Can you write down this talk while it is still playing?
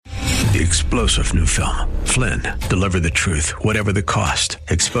The explosive new film, Flynn, deliver the truth, whatever the cost,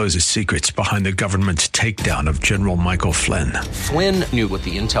 exposes secrets behind the government's takedown of General Michael Flynn. Flynn knew what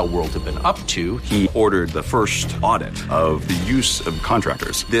the intel world had been up to. He ordered the first audit of the use of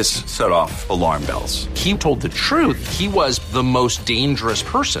contractors. This set off alarm bells. He told the truth. He was the most dangerous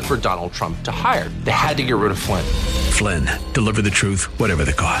person for Donald Trump to hire. They had to get rid of Flynn. Flynn, deliver the truth, whatever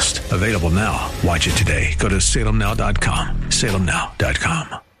the cost. Available now. Watch it today. Go to salemnow.com.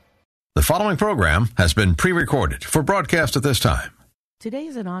 salemnow.com. The following program has been pre-recorded for broadcast at this time. Today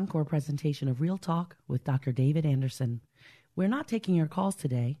is an encore presentation of Real Talk with Dr. David Anderson. We're not taking your calls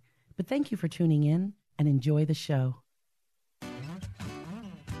today, but thank you for tuning in and enjoy the show.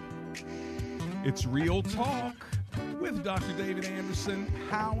 It's Real Talk with Dr. David Anderson.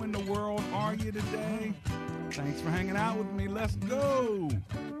 How in the world are you today? Thanks for hanging out with me. Let's go.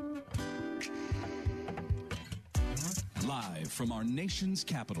 Live from our nation's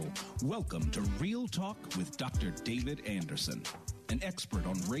capital, welcome to Real Talk with Dr. David Anderson. An expert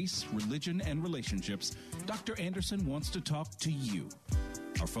on race, religion, and relationships, Dr. Anderson wants to talk to you.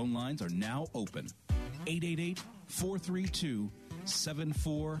 Our phone lines are now open.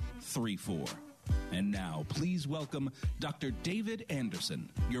 888-432-7434. And now, please welcome Dr. David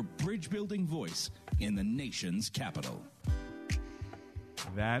Anderson, your bridge-building voice in the nation's capital.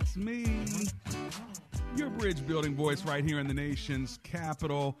 That's me. Your bridge-building voice right here in the nation's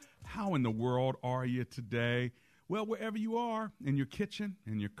capital. How in the world are you today? Well, wherever you are, in your kitchen,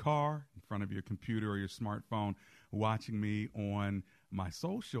 in your car, in front of your computer or your smartphone, watching me on my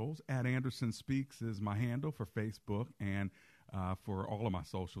socials, @Anderson Speaks is my handle for Facebook and for all of my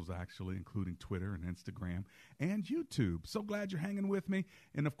socials, actually, including Twitter and Instagram and YouTube. So glad you're hanging with me.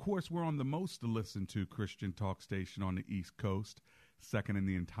 And, of course, we're on the most listened to Christian talk station on the East Coast, second in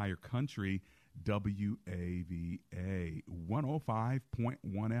the entire country, WAVA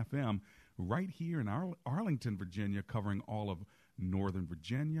 105.1 FM, right here in Arlington, Virginia, covering all of Northern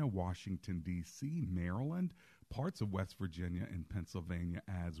Virginia, Washington, D.C., Maryland, parts of West Virginia, and Pennsylvania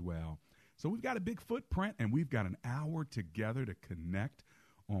as well. So we've got a big footprint, and we've got an hour together to connect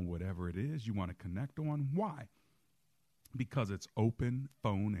on whatever it is you want to connect on. Why? Because it's Open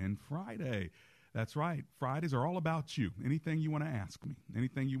Phone and Friday. That's right. Fridays are all about you. Anything you want to ask me,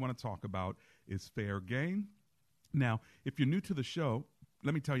 anything you want to talk about is fair game. Now, if you're new to the show,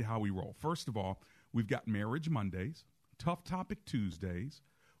 let me tell you how we roll. First of all, we've got Marriage Mondays, Tough Topic Tuesdays,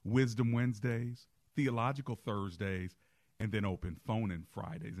 Wisdom Wednesdays, Theological Thursdays, and then Open Phone and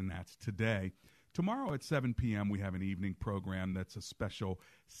Fridays, and that's today. Tomorrow at 7 p.m., we have an evening program that's a special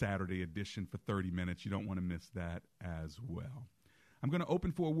Saturday edition for 30 minutes. You don't want to miss that as well. I'm going to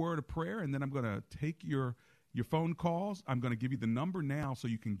open for a word of prayer, and then I'm going to take your phone calls. I'm going to give you the number now so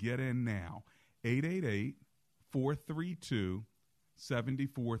you can get in now,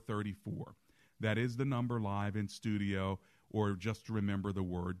 888-432-7434. That is the number live in studio, or just remember the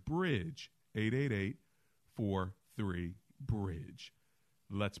word bridge, 888-43-BRIDGE.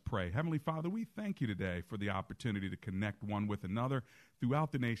 Let's pray. Heavenly Father, we thank you today for the opportunity to connect one with another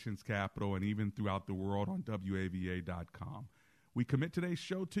throughout the nation's capital and even throughout the world on WAVA.com. We commit today's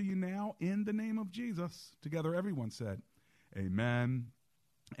show to you now in the name of Jesus. Together, everyone said, amen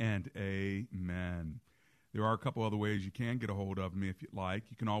and amen. There are a couple other ways you can get a hold of me if you'd like.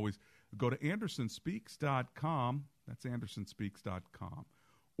 You can always go to AndersonSpeaks.com. That's AndersonSpeaks.com.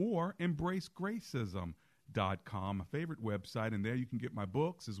 Or EmbraceGracism.com, my favorite website. And there you can get my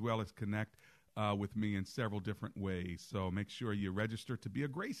books as well as connect with me in several different ways. So make sure you register to be a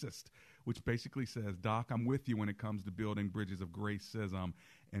gracist, which basically says, Doc, I'm with you when it comes to building bridges of gracism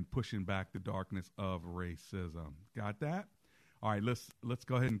and pushing back the darkness of racism. Got that? All right, let's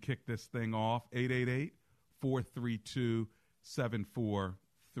go ahead and kick this thing off.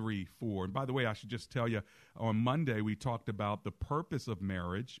 888-432-7434. And by the way, I should just tell you, on Monday we talked about the purpose of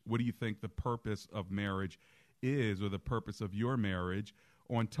marriage. What do you think the purpose of marriage is, or the purpose of your marriage?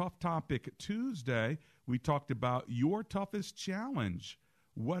 On Tough Topic Tuesday, we talked about your toughest challenge.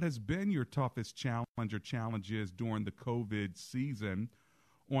 What has been your toughest challenge or challenges during the COVID season?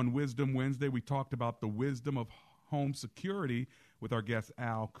 On Wisdom Wednesday, we talked about the wisdom of home security with our guest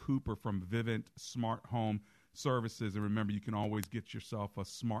Al Cooper from Vivint Smart Home Services. And remember, you can always get yourself a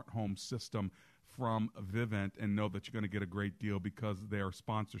smart home system from Vivint and know that you're going to get a great deal because their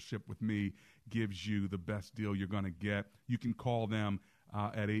sponsorship with me gives you the best deal you're going to get. You can call them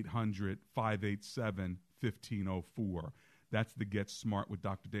at 800-587-1504. That's the Get Smart with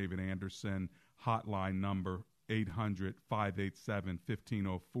Dr. David Anderson hotline number,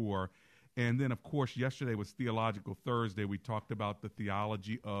 800-587-1504. And then, of course, yesterday was Theological Thursday. We talked about the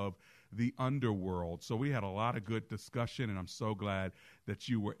theology of the underworld. So we had a lot of good discussion, and I'm so glad that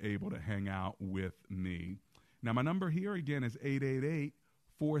you were able to hang out with me. Now, my number here again is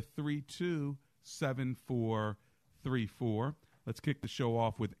 888-432-7434. Let's kick the show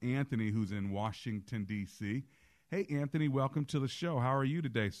off with Anthony, who's in Washington, D.C. Hey, Anthony, welcome to the show. How are you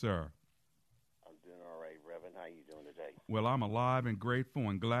today, sir? I'm doing all right, Reverend. How you doing today? Well, I'm alive and grateful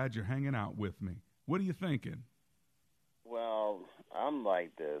and glad you're hanging out with me. What are you thinking? Well, I'm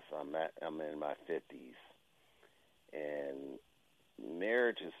like this. I'm in my 50s, and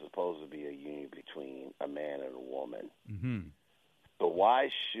marriage is supposed to be a union between a man and a woman. Mm-hmm. So why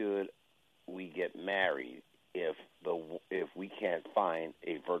should we get married if we can't find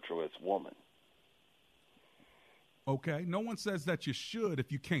a virtuous woman? Okay, no one says that you should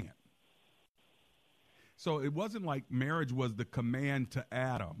if you can't. So it wasn't like marriage was the command to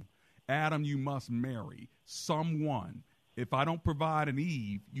Adam. Adam, you must marry someone. If I don't provide an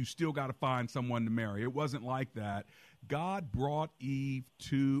Eve, you still got to find someone to marry. It wasn't like that. God brought Eve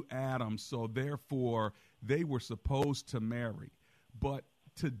to Adam, so therefore they were supposed to marry. But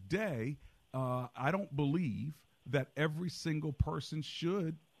today, I don't believe that every single person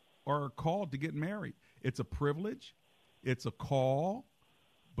should or are called to get married. It's a privilege. It's a call.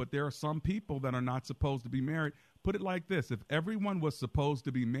 But there are some people that are not supposed to be married. Put it like this. If everyone was supposed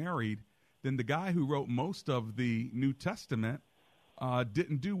to be married, then the guy who wrote most of the New Testament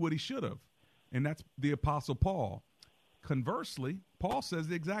didn't do what he should have. And that's the Apostle Paul. Conversely, Paul says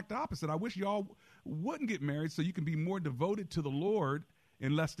the exact opposite. I wish y'all wouldn't get married so you can be more devoted to the Lord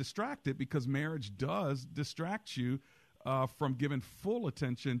and less distracted, because marriage does distract you from giving full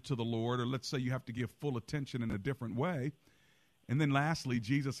attention to the Lord, or let's say you have to give full attention in a different way. And then lastly,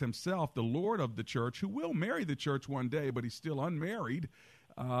 Jesus himself, the Lord of the church, who will marry the church one day, but he's still unmarried.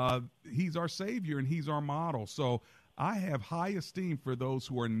 He's our Savior and he's our model. So I have high esteem for those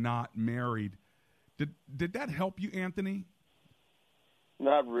who are not married. Did that help you, Anthony?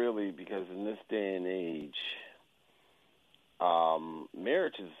 Not really, because in this day and age,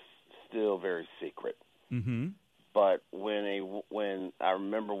 marriage is still very secret. Mm-hmm. But when I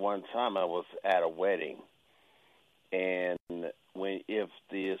remember one time I was at a wedding, and if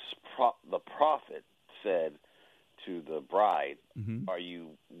the prophet said to the bride, mm-hmm. "Are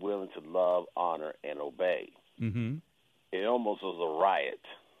you willing to love, honor, and obey?" Mm-hmm. It almost was a riot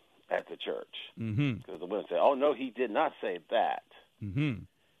at the church, mm-hmm. because the women said, "Oh no, he did not say that." Mm-hmm.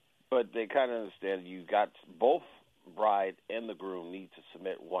 But they kind of understand you got both bride and the groom need to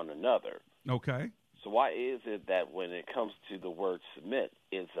submit one another. Okay. So why is it that when it comes to the word submit,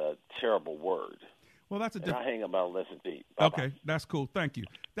 it's a terrible word? Well, that's a different. I hang about and listen to you. Okay, that's cool. Thank you.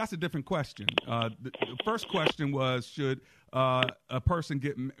 That's a different question. The first question was, why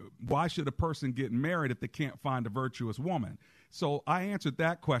should a person get married if they can't find a virtuous woman? So I answered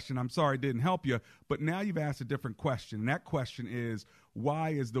that question. I'm sorry it didn't help you, but now you've asked a different question. And that question is, why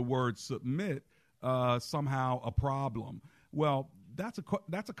is the word submit somehow a problem? Well,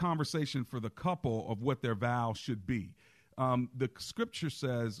 that's a conversation for the couple of what their vow should be. The scripture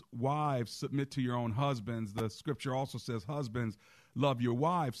says, wives, submit to your own husbands. The scripture also says, husbands, love your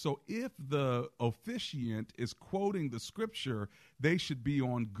wives. So if the officiant is quoting the scripture, they should be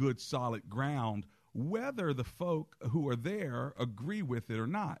on good, solid ground, whether the folk who are there agree with it or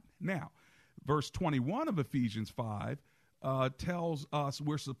not. Now, verse 21 of Ephesians 5 tells us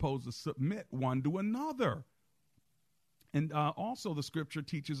we're supposed to submit one to another. And also the scripture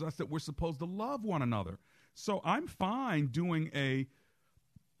teaches us that we're supposed to love one another. So I'm fine doing a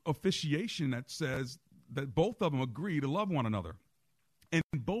officiation that says that both of them agree to love one another, and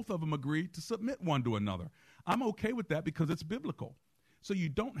both of them agree to submit one to another. I'm okay with that because it's biblical. So you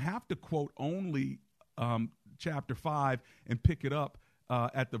don't have to quote only chapter 5 and pick it up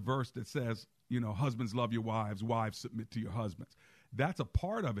at the verse that says, husbands love your wives, wives submit to your husbands. That's a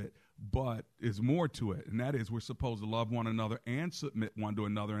part of it, but there's more to it, and that is we're supposed to love one another and submit one to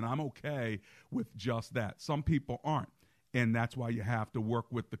another, and I'm okay with just that. Some people aren't, and that's why you have to work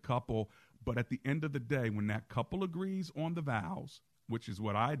with the couple. But at the end of the day, when that couple agrees on the vows, which is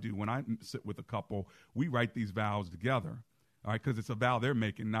what I do when I sit with a couple, we write these vows together, all right, because it's a vow they're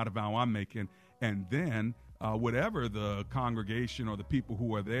making, not a vow I'm making, and then whatever the congregation or the people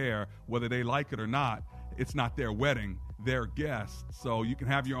who are there, whether they like it or not, it's not their wedding, they're guests. So you can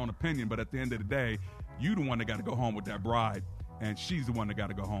have your own opinion, but at the end of the day, you the one that got to go home with that bride, and she's the one that got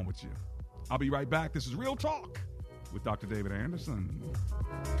to go home with you. I'll be right back. This is Real Talk with Dr. David Anderson.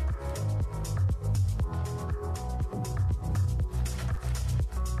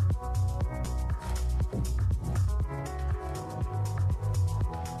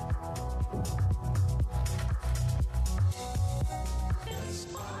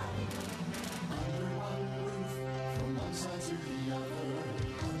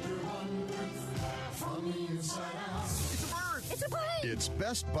 It's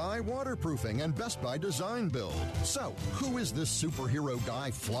Best Buy Waterproofing and Best Buy Design Build. So, who is this superhero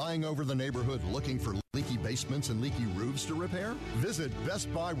guy flying over the neighborhood looking for leaky basements and leaky roofs to repair? Visit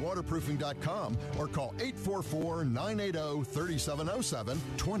bestbuywaterproofing.com or call 844-980-3707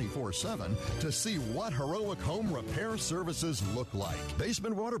 24/7 to see what heroic home repair services look like.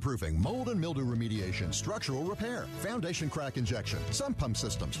 Basement waterproofing, mold and mildew remediation, structural repair, foundation crack injection, sump pump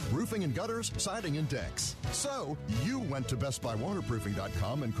systems, roofing and gutters, siding and decks. So, you went to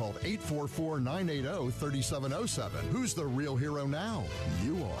bestbuywaterproofing.com and called 844-980-3707. Who's the real hero now?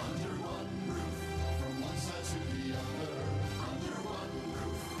 You are. Under one roof, from one side to the other. Under one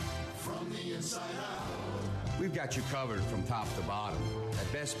roof, from the inside out. We've got you covered from top to bottom.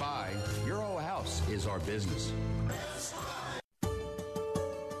 At Best Buy, your whole house is our business. Best Buy.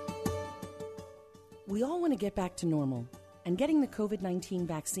 We all want to get back to normal, and getting the COVID-19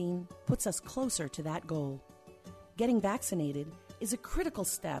 vaccine puts us closer to that goal. Getting vaccinated is a critical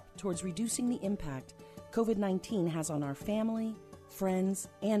step towards reducing the impact COVID-19 has on our family, friends,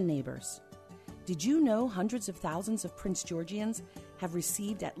 and neighbors. Did you know hundreds of thousands of Prince Georgians have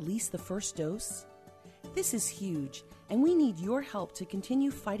received at least the first dose? This is huge, and we need your help to continue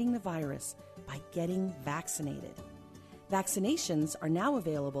fighting the virus by getting vaccinated. Vaccinations are now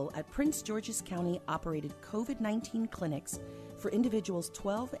available at Prince George's County-operated COVID-19 clinics for individuals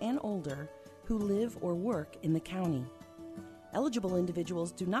 12 and older who live or work in the county. Eligible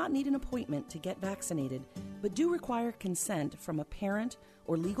individuals do not need an appointment to get vaccinated, but do require consent from a parent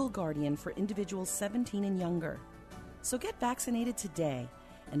or legal guardian for individuals 17 and younger. So get vaccinated today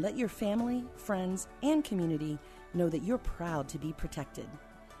and let your family, friends, and community know that you're proud to be protected.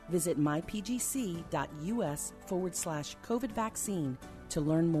 Visit mypgc.us/COVID vaccine to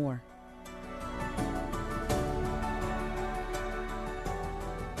learn more.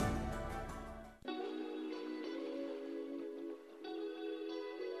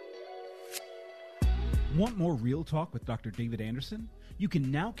 Want more Real Talk with Dr. David Anderson? You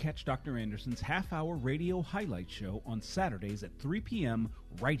can now catch Dr. Anderson's half-hour radio highlight show on Saturdays at 3 p.m.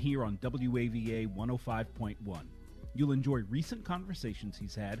 right here on WAVA 105.1. You'll enjoy recent conversations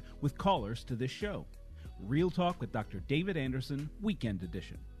he's had with callers to this show. Real Talk with Dr. David Anderson, Weekend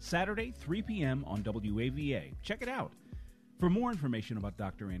Edition. Saturday, 3 p.m. on WAVA. Check it out. For more information about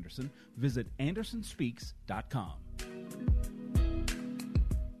Dr. Anderson, visit AndersonSpeaks.com.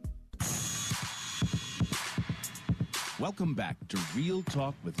 Welcome back to Real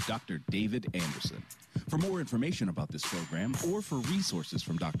Talk with Dr. David Anderson. For more information about this program or for resources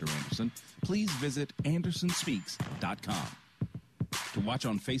from Dr. Anderson, please visit AndersonSpeaks.com. To watch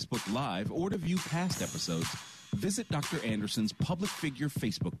on Facebook Live or to view past episodes, visit Dr. Anderson's public figure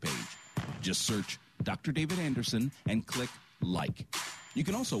Facebook page. Just search Dr. David Anderson and click like. You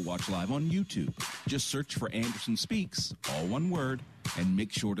can also watch live on YouTube. Just search for Anderson Speaks, all one word, and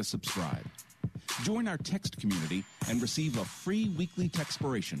make sure to subscribe. Join our text community and receive a free weekly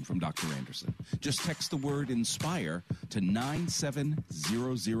textpiration from Dr. Anderson. Just text the word INSPIRE to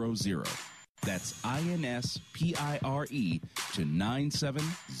 97000. That's INSPIRE to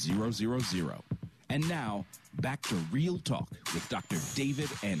 97000. And now, back to Real Talk with Dr. David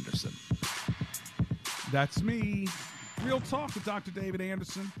Anderson. That's me. Real Talk with Dr. David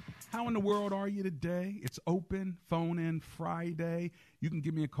Anderson. How in the world are you today? It's open, phone in Friday. You can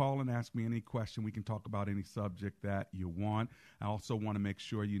give me a call and ask me any question. We can talk about any subject that you want. I also want to make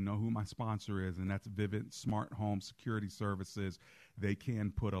sure you know who my sponsor is, and that's Vivint Smart Home Security Services. They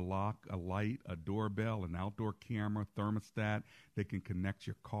can put a lock, a light, a doorbell, an outdoor camera, thermostat. They can connect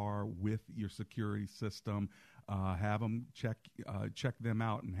your car with your security system. Have them check them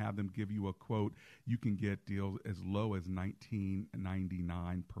out and have them give you a quote. You can get deals as low as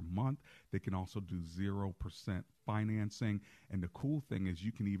 $19.99 per month. They can also do 0% financing. And the cool thing is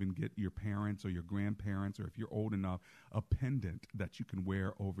you can even get your parents or your grandparents, or if you're old enough, a pendant that you can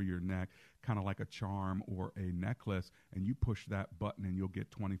wear over your neck, kind of like a charm or a necklace. And you push that button and you'll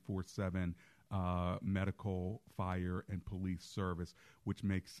get 24/7 medical, fire, and police service, which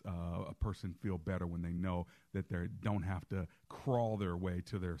makes a person feel better when they know that they don't have to crawl their way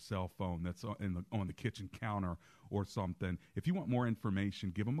to their cell phone that's on the kitchen counter or something. If you want more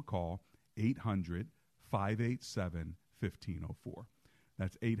information, give them a call, 800-587-1504.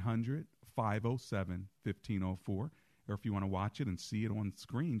 That's 800-507-1504. Or if you want to watch it and see it on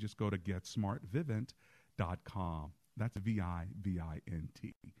screen, just go to GetSmartVivint.com. That's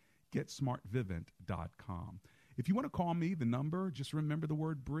VIVINT. GetSmartVivint.com. If you want to call me, the number, just remember the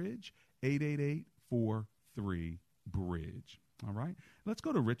word bridge, 888-43-BRIDGE. All right? Let's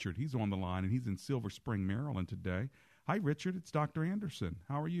go to Richard. He's on the line, and he's in Silver Spring, Maryland today. Hi, Richard. It's Dr. Anderson.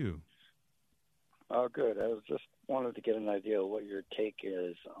 How are you? Oh, good. I was just wanted to get an idea of what your take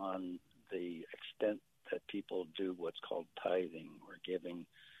is on the extent that people do what's called tithing or giving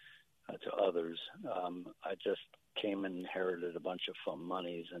to others. I just came and inherited a bunch of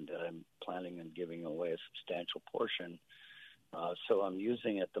monies, and I'm planning on giving away a substantial portion. So I'm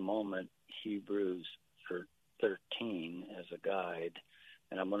using at the moment Hebrews 13 as a guide,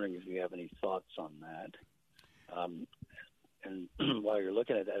 and I'm wondering if you have any thoughts on that. And while you're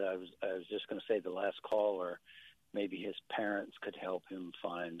looking at that, I was just going to say the last caller, maybe his parents could help him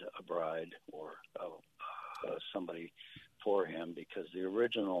find a bride or somebody for him, because the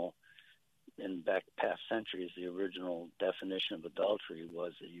original, in past centuries, the original definition of adultery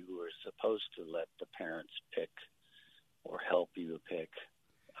was that you were supposed to let the parents pick or help you pick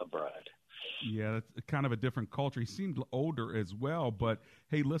a bride. Yeah, that's kind of a different culture. He seemed older as well, but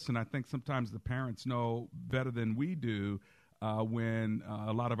hey, listen, I think sometimes the parents know better than we do when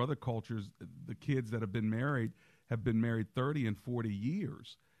a lot of other cultures, the kids that have been married 30 and 40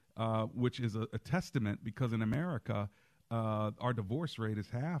 years, which is a testament, because in America, our divorce rate is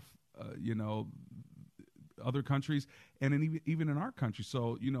half, other countries, and even in our country.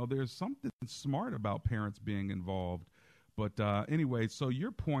 So, there's something smart about parents being involved. But anyway, so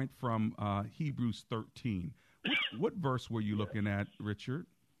your point from Hebrews 13, what verse were you looking at, Richard?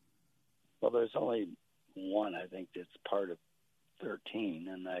 Well, there's only one, I think, that's part of 13,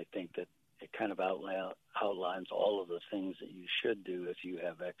 and I think that it kind of outlines all of the things that you should do if you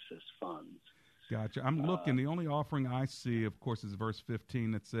have excess funds. Gotcha. I'm looking. The only offering I see, of course, is verse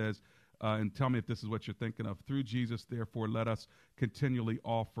 15 that says, and tell me if this is what you're thinking of. Through Jesus, therefore, let us continually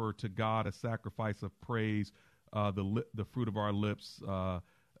offer to God a sacrifice of praise, the fruit of our lips,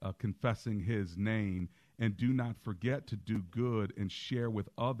 confessing his name, and do not forget to do good and share with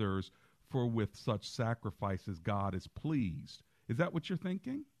others, for with such sacrifices God is pleased. Is that what you're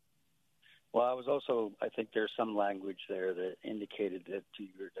thinking? Well, I think there's some language there that indicated that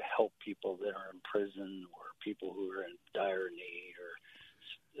you're to help people that are in prison or people who are in dire need or,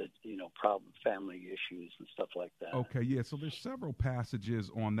 problem family issues and stuff like that. Okay, yeah, so there's several passages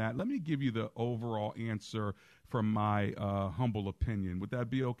on that. Let me give you the overall answer from my humble opinion. Would that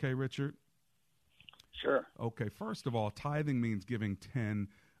be okay, Richard? Sure. Okay, first of all, tithing means giving 10%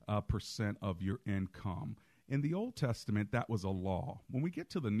 of your income. In the Old Testament, that was a law. When we get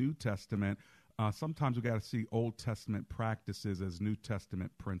to the New Testament, sometimes we got to see Old Testament practices as New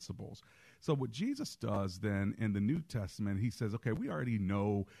Testament principles. So what Jesus does then in the New Testament, he says, okay, we already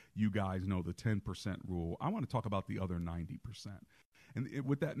know you guys know the 10% rule. I want to talk about the other 90%. And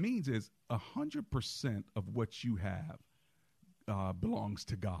what that means is 100% of what you have belongs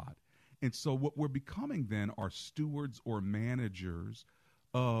to God. And so what we're becoming then are stewards or managers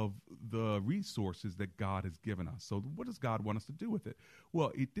of the resources that God has given us. So what does God want us to do with it?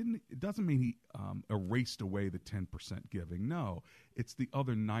 Well, it doesn't mean he erased away the 10% giving. No, it's the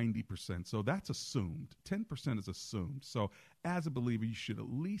other 90%. So that's assumed. 10% is assumed. So as a believer, you should at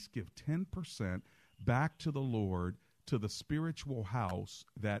least give 10% back to the Lord, to the spiritual house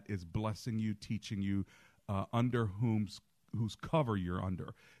that is blessing you, teaching you, under whose cover you're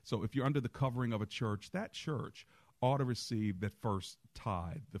under. So if you're under the covering of a church, that church ought to receive that first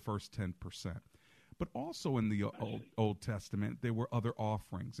tithe, the first 10%. But also in the Old Testament, there were other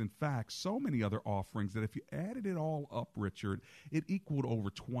offerings. In fact, so many other offerings that if you added it all up, Richard, it equaled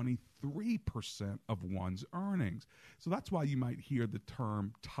over 23% of one's earnings. So that's why you might hear the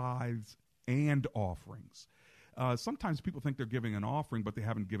term tithes and offerings. Sometimes people think they're giving an offering, but they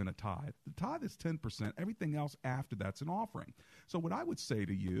haven't given a tithe. The tithe is 10%. Everything else after that's an offering. So what I would say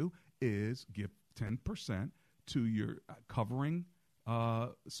to you is give 10% to your covering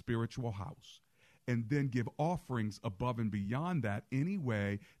spiritual house, and then give offerings above and beyond that any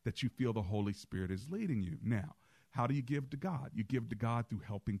way that you feel the Holy Spirit is leading you. Now, how do you give to God? You give to God through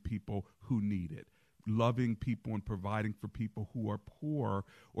helping people who need it, loving people and providing for people who are poor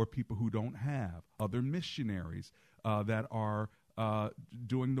or people who don't have, other missionaries that are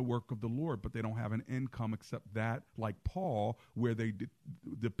doing the work of the Lord, but they don't have an income except that, like Paul, where they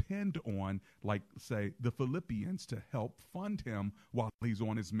depend on, like, say, the Philippians to help fund him while he's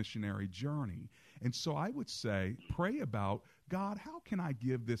on his missionary journey. And so I would say, pray about, God, how can I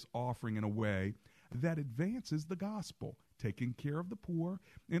give this offering in a way that advances the gospel, taking care of the poor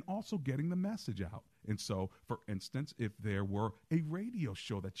and also getting the message out? And so, for instance, if there were a radio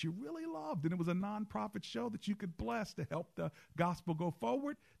show that you really loved and it was a nonprofit show that you could bless to help the gospel go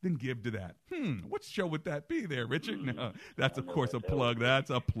forward, then give to that. What show would that be there, Richard? No, that's, of course, a plug.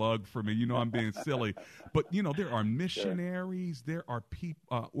 That's a plug for me. You know I'm being silly. But, there are missionaries, there are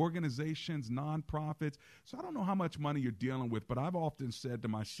organizations, nonprofits. So I don't know how much money you're dealing with, but I've often said to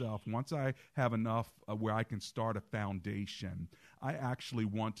myself, once I have enough where I can start a foundation, I actually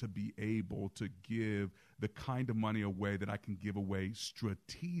want to be able to give the kind of money away that I can give away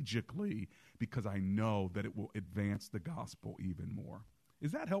strategically, because I know that it will advance the gospel even more.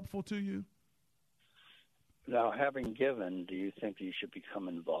 Is that helpful to you? Now, having given, do you think that you should become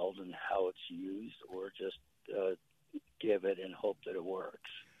involved in how it's used, or just give it and hope that it works?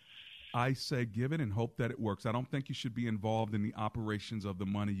 I say give it and hope that it works. I don't think you should be involved in the operations of the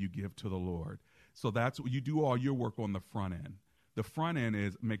money you give to the Lord. So that's what you do, all your work on the front end. The front end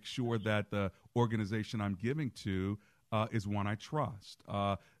is make sure that the organization I'm giving to is one I trust.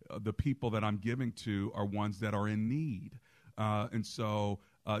 The people that I'm giving to are ones that are in need. And so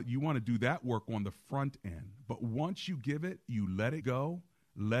you want to do that work on the front end. But once you give it, you let it go,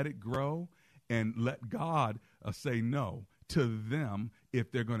 let it grow, and let God say no to them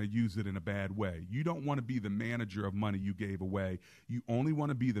if they're going to use it in a bad way. You don't want to be the manager of money you gave away. You only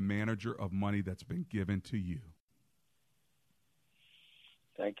want to be the manager of money that's been given to you.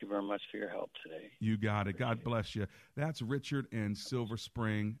 Thank you very much for your help today. You got it. God bless you. That's Richard in Silver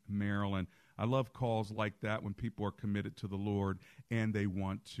Spring, Maryland. I love calls like that when people are committed to the Lord and they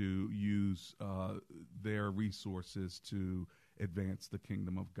want to use their resources to advance the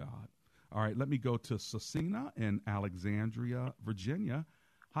kingdom of God. All right, let me go to Sosina in Alexandria, Virginia.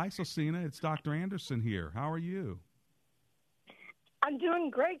 Hi, Sosina. It's Dr. Anderson here. How are you? I'm doing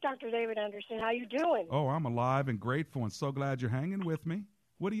great, Dr. David Anderson. How you doing? Oh, I'm alive and grateful and so glad you're hanging with me.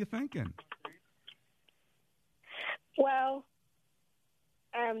 What are you thinking? Well,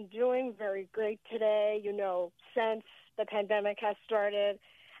 I'm doing very great today. Since the pandemic has started,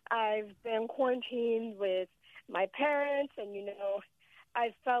 I've been quarantined with my parents, and,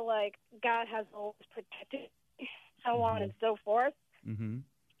 I felt like God has always protected me, so on and so forth. Mm-hmm.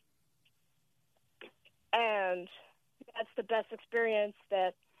 And that's the best experience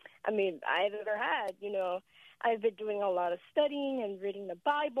that, I've ever had. I've been doing a lot of studying and reading the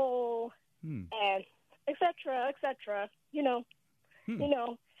Bible and et cetera,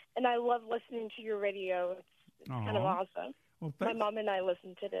 and I love listening to your radio. It's kind of awesome. Well, my mom and I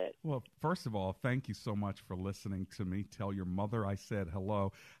listened to it. Well, first of all, thank you so much for listening to me. Tell your mother I said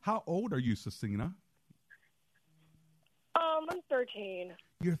hello. How old are you, Sosina? I'm 13.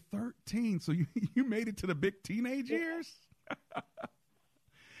 You're 13, so you made it to the big teenage years?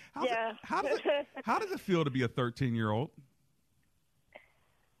 Yeah. How does it feel to be a 13-year-old?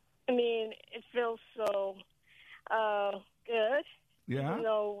 It feels so good. Yeah. Even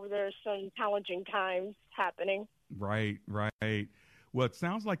though there's some challenging times happening. Right. Well, it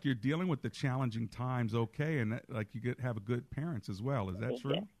sounds like you're dealing with the challenging times okay, and that, like you have good parents as well. Is that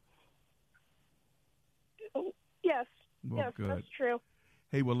true? Yes. Well, yes, good. That's true.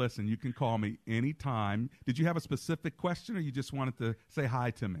 Hey, well, listen, you can call me anytime. Did you have a specific question, or you just wanted to say hi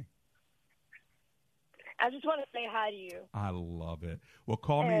to me? I just want to say hi to you. I love it. Well,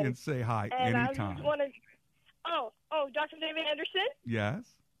 call me and say hi anytime. I just want to. Oh, Dr. David Anderson? Yes?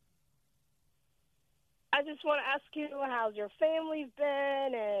 I just want to ask you how's your family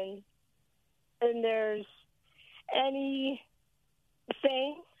been, and there's anything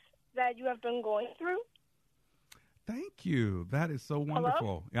that you have been going through? Thank you. That is so wonderful.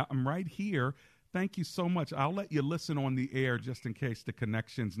 Hello? Yeah, I'm right here. Thank you so much. I'll let you listen on the air just in case the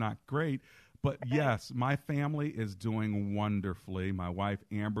connection's not great. But yes, my family is doing wonderfully. My wife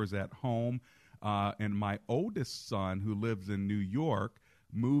Amber's at home, and my oldest son, who lives in New York,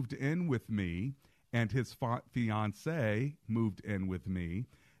 moved in with me, and his fiance moved in with me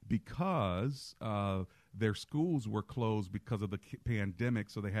because their schools were closed because of the pandemic,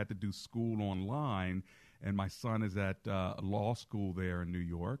 so they had to do school online. And my son is at law school there in New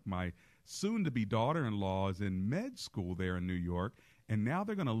York. My soon-to-be daughter-in-law is in med school there in New York. And now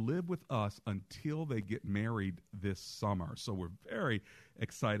they're going to live with us until they get married this summer. So we're very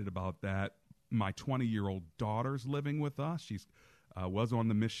excited about that. My 20-year-old daughter's living with us. She's was on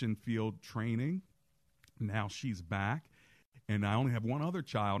the mission field training. Now she's back. And I only have one other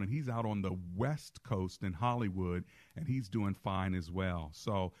child, and he's out on the West Coast in Hollywood, and he's doing fine as well.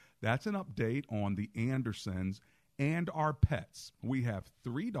 So that's an update on the Andersons and our pets. We have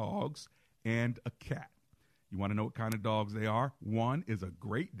 3 dogs and a cat. You want to know what kind of dogs they are? One is a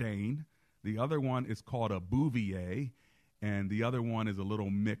Great Dane. The other one is called a Bouvier. and the other one is a little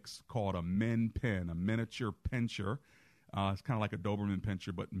mix called a Min Pin, a miniature pincher. It's kind of like a Doberman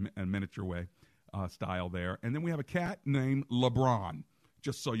pincher, but a miniature way style there. And then we have a cat named LeBron.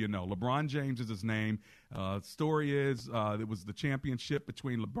 Just so you know, LeBron James is his name. Story is it was the championship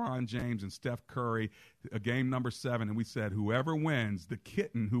between LeBron James and Steph Curry, game number 7, and we said whoever wins, the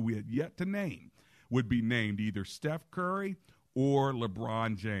kitten who we had yet to name would be named either Steph Curry or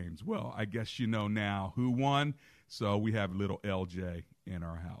LeBron James. Well, I guess you know now who won, so we have little LJ in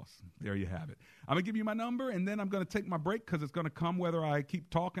our house. There you have it. I'm going to give you my number, and then I'm going to take my break because it's going to come whether I keep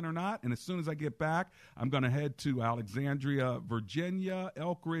talking or not. And as soon as I get back, I'm going to head to Alexandria, Virginia,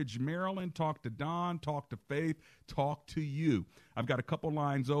 Elk Ridge, Maryland, talk to Don, talk to Faith, talk to you. I've got a couple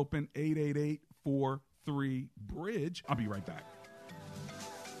lines open, 888-43-BRIDGE. I'll be right back.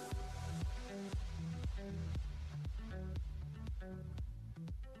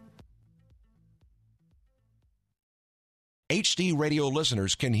 HD radio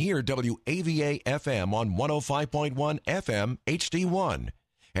listeners can hear WAVA-FM on 105.1 FM HD1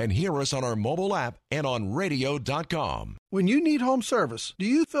 and hear us on our mobile app and on radio.com. When you need home service, do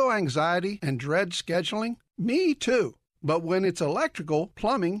you feel anxiety and dread scheduling? Me too. But when it's electrical,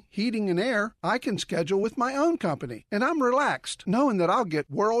 plumbing, heating, and air, I can schedule with my own company, and I'm relaxed knowing that I'll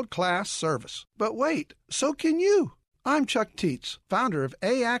get world-class service. But wait, so can you. I'm Chuck Tietz, founder of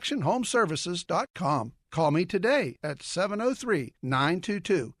AactionHomeservices.com. Call me today at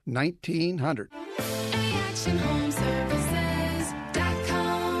 703-922-1900.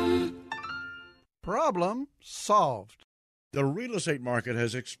 AactionHomeservices.com. Problem solved. The real estate market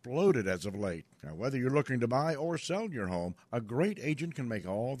has exploded as of late. Now, whether you're looking to buy or sell your home, a great agent can make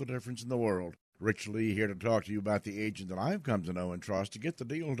all the difference in the world. Rich Lee here to talk to you about the agent that I've come to know and trust to get the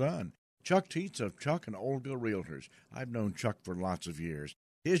deal done. Chuck Tietz of Chuck and Olga Realtors. I've known Chuck for lots of years.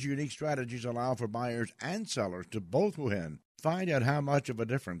 His unique strategies allow for buyers and sellers to both win. Find out how much of a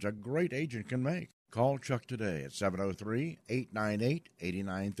difference a great agent can make. Call Chuck today at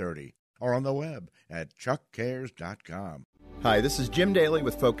 703-898-8930 or on the web at chuckcares.com. Hi, this is Jim Daly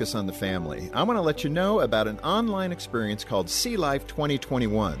with Focus on the Family. I want to let you know about an online experience called Sea Life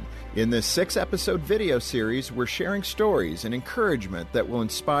 2021. In this 6-episode video series, we're sharing stories and encouragement that will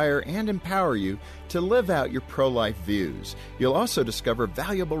inspire and empower you to live out your pro-life views. You'll also discover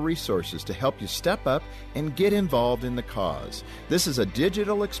valuable resources to help you step up and get involved in the cause. This is a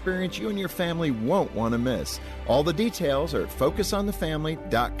digital experience you and your family won't want to miss. All the details are at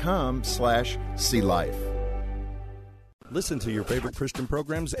focusonthefamily.com/sealife. Listen to your favorite Christian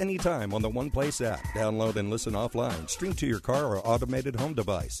programs anytime on the OnePlace app. Download and listen offline. Stream to your car or automated home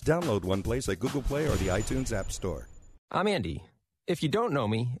device. Download OnePlace at Google Play or the iTunes App Store. I'm Andy. If you don't know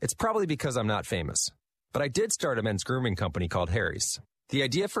me, it's probably because I'm not famous. But I did start a men's grooming company called Harry's. The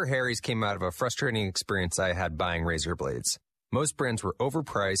idea for Harry's came out of a frustrating experience I had buying razor blades. Most brands were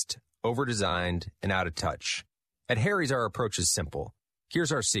overpriced, overdesigned, and out of touch. At Harry's, our approach is simple.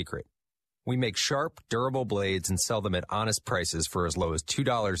 Here's our secret. We make sharp, durable blades and sell them at honest prices for as low as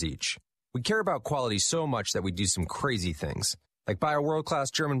 $2 each. We care about quality so much that we do some crazy things, like buy a world-class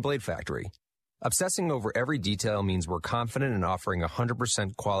German blade factory. Obsessing over every detail means we're confident in offering a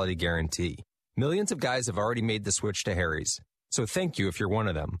 100% quality guarantee. Millions of guys have already made the switch to Harry's, so thank you if you're one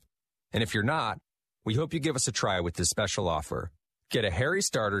of them. And if you're not, we hope you give us a try with this special offer. Get a Harry's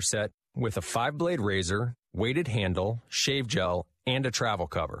starter set with a 5-blade razor, weighted handle, shave gel, and a travel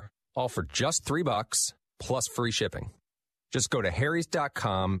cover. All for just $3 plus free shipping. Just go to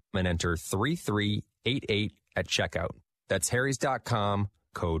harrys.com and enter 3388 at checkout. That's harrys.com,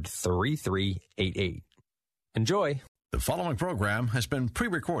 code 3388. Enjoy. The following program has been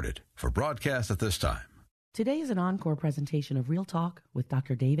pre-recorded for broadcast at this time. Today is an encore presentation of Real Talk with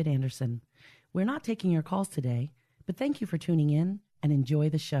Dr. David Anderson. We're not taking your calls today, but thank you for tuning in and enjoy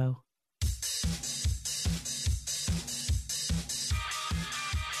the show.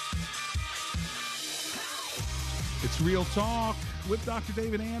 It's Real Talk with Dr.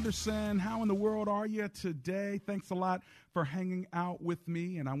 David Anderson. How in the world are you today? Thanks a lot for hanging out with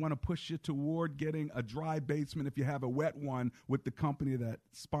me, and I want to push you toward getting a dry basement if you have a wet one with the company that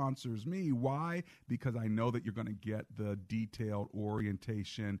sponsors me. Why? Because I know that you're going to get the detailed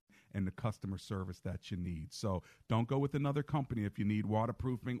orientation and the customer service that you need. So don't go with another company if you need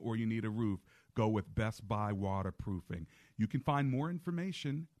waterproofing or you need a roof. Go with Best Buy Waterproofing. You can find more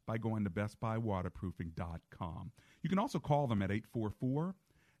information by going to bestbuywaterproofing.com. You can also call them at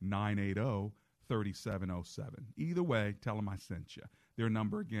 844-980-3707. Either way, tell them I sent you. Their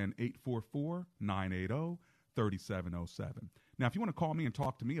number again, 844-980-3707. 3707. Now, if you want to call me and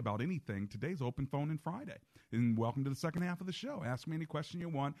talk to me about anything, today's Open Phone-In Friday. And welcome to the second half of the show. Ask me any question you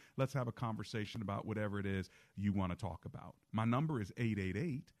want. Let's have a conversation about whatever it is you want to talk about. My number is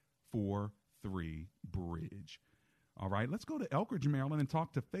 888-43-BRIDGE. All right, let's go to Elkridge, Maryland, and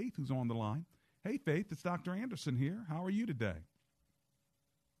talk to Faith, who's on the line. Hey, Faith, it's Dr. Anderson here. How are you today?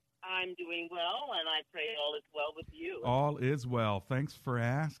 I'm doing well, and I pray all is well with you. All is well. Thanks for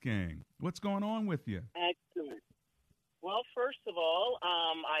asking. What's going on with you? Excellent. Well, first of all,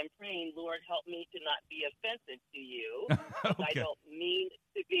 I'm praying, Lord, help me to not be offensive to you. Okay. I don't mean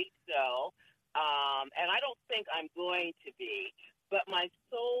to be so, and I don't think I'm going to be, but my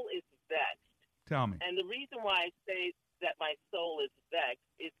soul is vexed. Tell me. And the reason why I say that my soul is vexed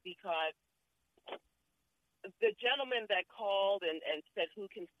is because the gentleman that called and said who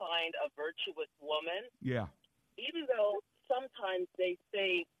can find a virtuous woman, Yeah. even though sometimes they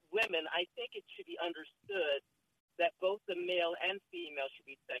say women, I think it should be understood that both the male and female should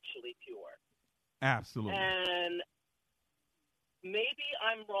be sexually pure. Absolutely. And maybe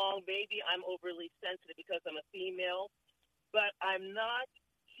I'm wrong, maybe I'm overly sensitive because I'm a female, but I'm not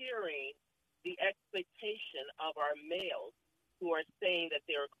hearing the expectation of our males who are saying that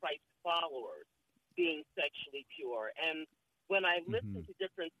they're Christ followers being sexually pure. And when I listen to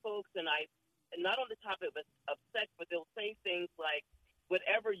different folks, and I, not on the topic of sex, but they'll say things like,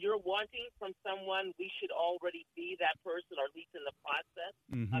 whatever you're wanting from someone, we should already be that person, or at least in the process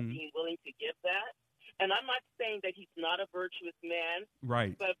of being willing to give that. And I'm not saying that he's not a virtuous man,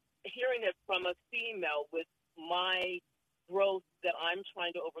 Right. but hearing it from a female with my growth that I'm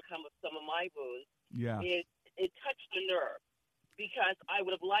trying to overcome with some of my wounds, Yeah. it touched the nerve, because I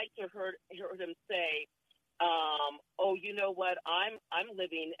would have liked to heard him say, oh, you know what, I'm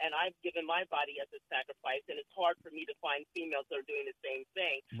living and I've given my body as a sacrifice, and it's hard for me to find females that are doing the same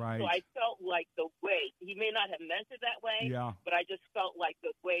thing. Right. So I felt like the weight, he may not have meant it that way, Yeah. but I just felt like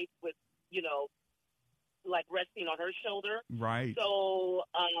the weight was, like resting on her shoulder. Right. So,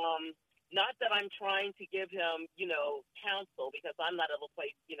 not that I'm trying to give him, counsel, because I'm not at a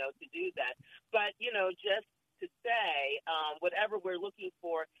place, to do that. But, just to say, whatever we're looking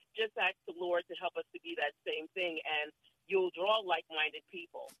for, just ask the Lord to help us to be that same thing, and you'll draw like-minded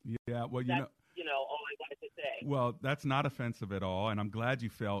people. Yeah, well, That's, all I wanted to say. Well, that's not offensive at all, and I'm glad you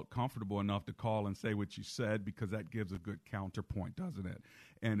felt comfortable enough to call and say what you said, because that gives a good counterpoint, doesn't it?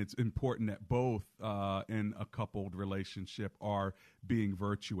 And it's important that both in a coupled relationship are being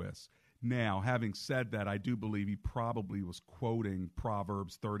virtuous. Now, having said that, I do believe he probably was quoting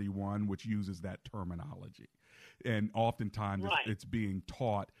Proverbs 31, which uses that terminology. And oftentimes it's being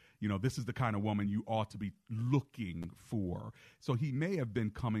taught, this is the kind of woman you ought to be looking for. So he may have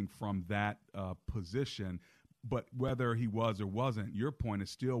been coming from that position, but whether he was or wasn't, your point is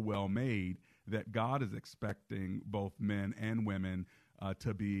still well made, that God is expecting both men and women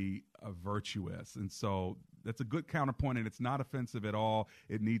to be virtuous. And so that's a good counterpoint, and it's not offensive at all.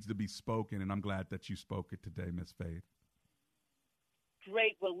 It needs to be spoken, and I'm glad that you spoke it today, Miss Faith.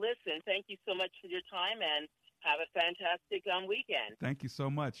 Great. Well, listen, thank you so much for your time, and have a fantastic weekend. Thank you so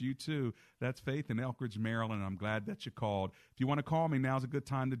much. You too. That's Faith in Elkridge, Maryland, and I'm glad that you called. If you want to call me, now's a good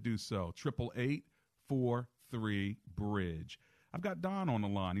time to do so. 888-43-BRIDGE. I've got Don on the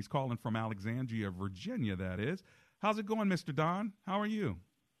line. He's calling from Alexandria, Virginia, that is. How's it going, Mr. Don? How are you?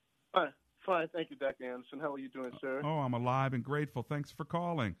 Fine. Thank you, Dr. Anderson. How are you doing, sir? Oh, I'm alive and grateful. Thanks for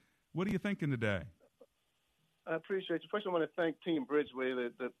calling. What are you thinking today? I appreciate you. First, I want to thank Team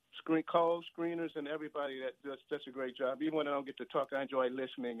Bridgeway, the call screeners, and everybody that does such a great job. Even when I don't get to talk, I enjoy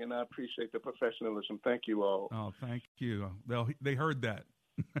listening, and I appreciate the professionalism. Thank you all. Oh, thank you. They heard that.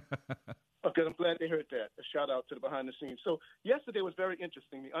 Okay, I'm glad they heard that. A shout-out to the behind the scenes. So yesterday was very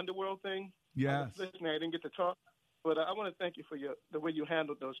interesting, the underworld thing. Yes. I was listening. I didn't get to talk, but I want to thank you for the way you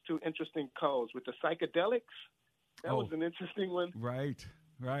handled those two interesting calls with the psychedelics. That was an interesting one. Right.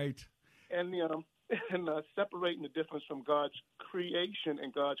 And separating the difference from God's creation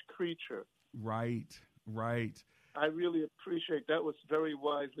and God's creature. Right. I really appreciate that. Was very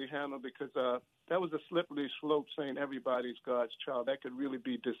wisely handled, because that was a slippery slope saying everybody's God's child. That could really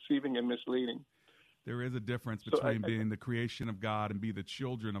be deceiving and misleading. There is a difference between being the creation of God and be the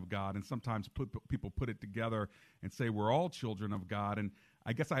children of God. And sometimes people put it together and say we're all children of God. And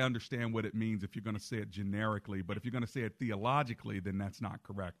I guess I understand what it means if you're going to say it generically. But if you're going to say it theologically, then that's not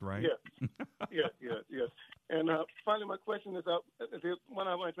correct, right? Yeah. And finally, my question is, the one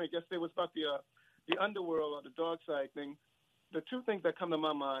I wanted to make yesterday was about the underworld or the dark side thing. The two things that come to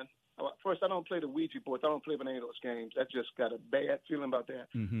my mind, first, I don't play the Ouija board. I don't play any of those games. I just got a bad feeling about that.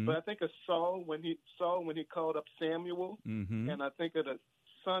 Mm-hmm. But I think of Saul when he called up Samuel, mm-hmm. and I think of the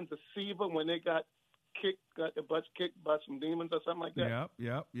sons of Sceva when they got got their butts kicked by some demons or something like that?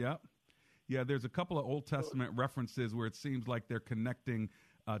 Yep. Yeah, there's a couple of Old Testament references where it seems like they're connecting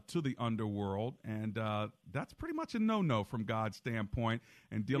to the underworld, and that's pretty much a no-no from God's standpoint.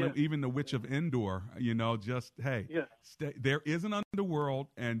 And dealing even the witch of Endor, stay. There is an underworld,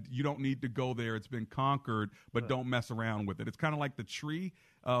 and you don't need to go there. It's been conquered, but don't mess around with it. It's kind of like the tree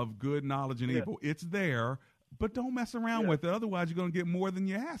of good knowledge and evil. It's there, but don't mess around with it. Otherwise, you're going to get more than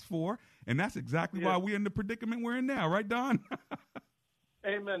you asked for, and that's exactly why we're in the predicament we're in now, right, Don?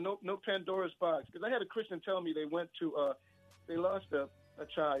 Amen. No Pandora's box. Because I had a Christian tell me they went to they lost a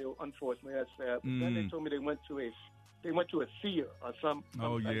child, unfortunately, that's sad. But then they told me they went to a seer or some.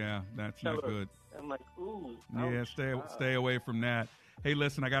 Oh yeah, that's not good. I'm like, ooh. Yeah, stay away from that. Hey,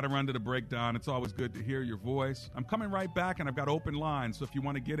 listen, I got to run to the break, Don. It's always good to hear your voice. I'm coming right back, and I've got open lines. So if you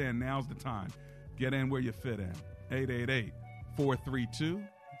want to get in, now's the time. Get in where you fit in.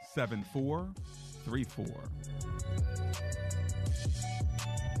 888-432-7434.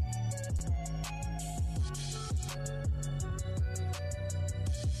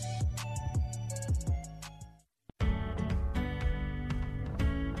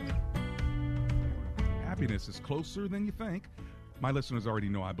 Happiness is closer than you think. My listeners already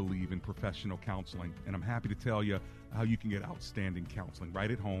know I believe in professional counseling, and I'm happy to tell you how you can get outstanding counseling right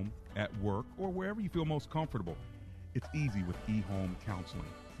at home, at work, or wherever you feel most comfortable. It's easy with eHome Counseling.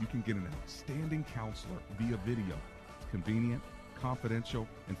 You can get an outstanding counselor via video. It's convenient, confidential,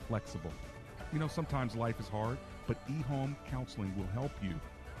 and flexible. You know, sometimes life is hard, but eHome Counseling will help you.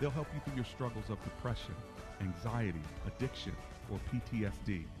 They'll help you through your struggles of depression, anxiety, addiction, or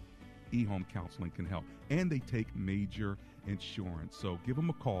PTSD. eHome Counseling can help, and they take major insurance. So give them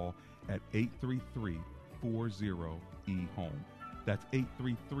a call at 833-40-EHOME. That's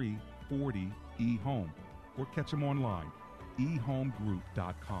 833-40-EHOME. Or catch them online,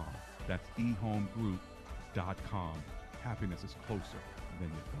 ehomegroup.com. That's ehomegroup.com. Happiness is closer than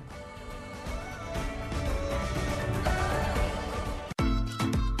you think.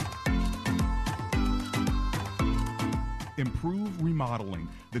 Improve Remodeling,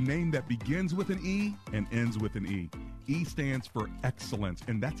 the name that begins with an E and ends with an E. E stands for excellence,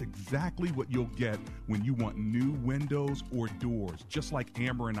 and that's exactly what you'll get when you want new windows or doors. Just like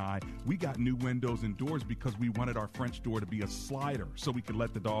Amber and I, we got new windows and doors because we wanted our French door to be a slider so we could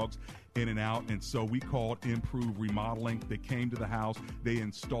let the dogs in and out, and so we called Improve Remodeling. They came to the house, they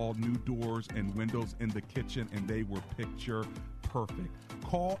installed new doors and windows in the kitchen, and they were picture perfect.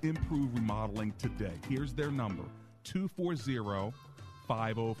 Call Improve Remodeling today. Here's their number,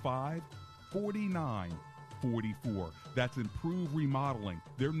 240-505-4944. That's Improve Remodeling.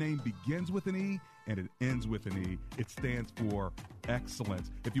 Their name begins with an E and it ends with an E. It stands for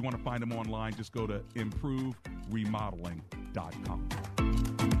excellence. If you want to find them online, just go to improveremodeling.com.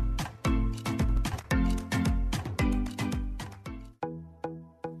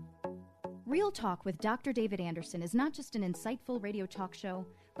 Real Talk with Dr. David Anderson is not just an insightful radio talk show,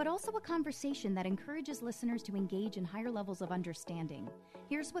 but also a conversation that encourages listeners to engage in higher levels of understanding.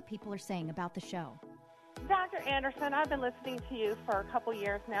 Here's what people are saying about the show. Dr. Anderson, I've been listening to you for a couple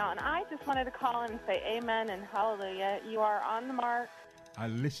years now, and I just wanted to call in and say amen and hallelujah. You are on the mark. I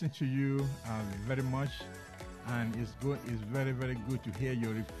listen to you very much, and it's very, very good to hear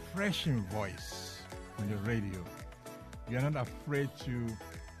your refreshing voice on your radio. You're not afraid to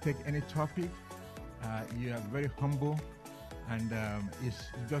take any topic. You are very humble, and it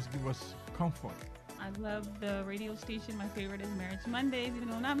just gives us comfort. I love the radio station. My favorite is Marriage Mondays. Even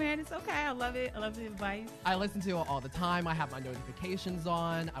though I'm not married, it's okay. I love it. I love the advice. I listen to it all the time. I have my notifications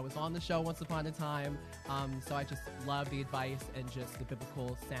on. I was on the show once upon a time. So I just love the advice and just the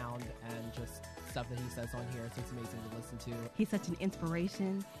biblical sound and just stuff that he says on here. So it's amazing to listen to. He's such an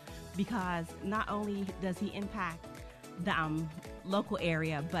inspiration because not only does he impact the local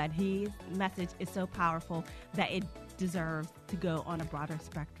area, but his message is so powerful that it deserves to go on a broader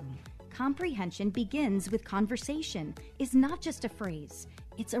spectrum. Comprehension begins with conversation is not just a phrase,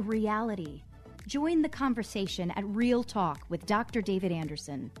 it's a reality. Join the conversation at Real Talk with Dr. David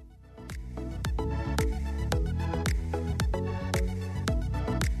Anderson.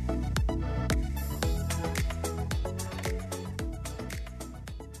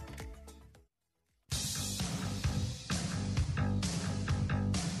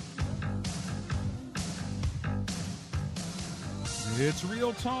 It's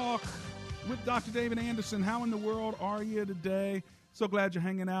Real Talk with Dr. David Anderson. How in the world are you today? So glad you're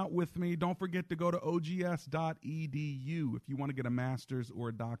hanging out with me. Don't forget to go to ogs.edu. If you want to get a master's or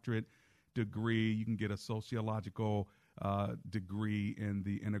a doctorate degree, you can get a sociological degree in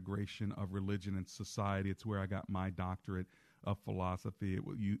the integration of religion and society. It's where I got my doctorate of Philosophy. It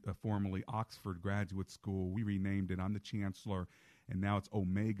was formerly Oxford Graduate School. We renamed it. I'm the chancellor, and now it's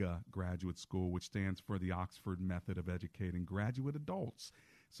Omega Graduate School, which stands for the Oxford Method of Educating Graduate Adults.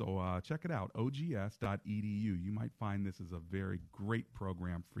 So check it out, ogs.edu. You might find this is a very great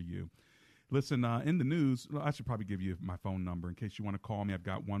program for you. Listen, in the news, I should probably give you my phone number in case you want to call me. I've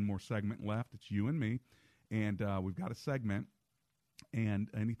got one more segment left. It's you and me, and we've got a segment, and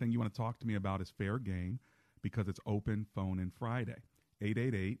anything you want to talk to me about is fair game because it's open phone in Friday.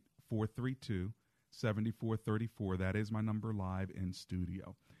 888-432-7434. That is my number live in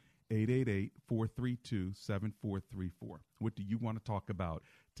studio. 888-432-7434. What do you want to talk about?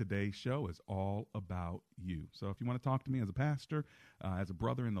 Today's show is all about you. So if you want to talk to me as a pastor, as a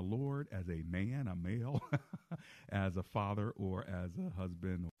brother in the Lord, as a man, a male, as a father, or as a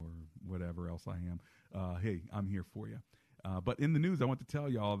husband, or whatever else I am, hey, I'm here for you. But in the news, I want to tell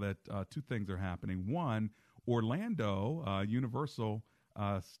y'all that two things are happening. One, Orlando, Universal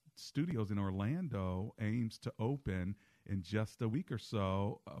Studios in Orlando aims to open in just a week or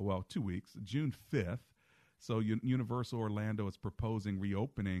so, 2 weeks, June 5th. So Universal Orlando is proposing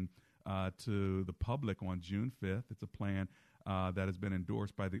reopening to the public on June 5th. It's a plan that has been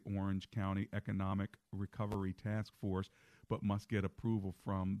endorsed by the Orange County Economic Recovery Task Force, but must get approval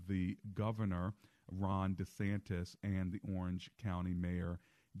from the governor, Ron DeSantis, and the Orange County Mayor,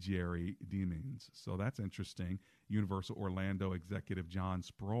 Jerry Demings. So that's interesting. Universal Orlando executive John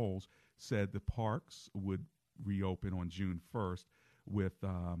Sproles said the parks would reopen on June 1st with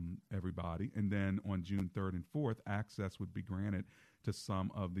everybody. And then on June 3rd and 4th, access would be granted to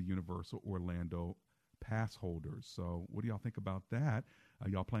some of the Universal Orlando pass holders. So what do y'all think about that?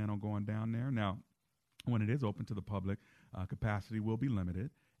 Y'all plan on going down there? Now, when it is open to the public, capacity will be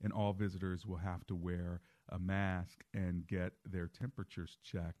limited, and all visitors will have to wear a mask and get their temperatures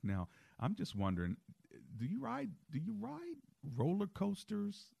checked. Now, I'm just wondering, do you ride roller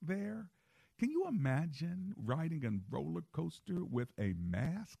coasters there? Can you imagine riding a roller coaster with a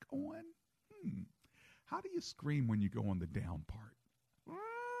mask on? How do you scream when you go on the down part?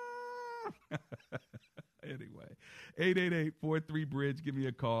 Anyway, 888-43-BRIDGE. Give me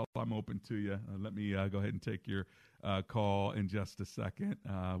a call. I'm open to you. Let me go ahead and take your call in just a second.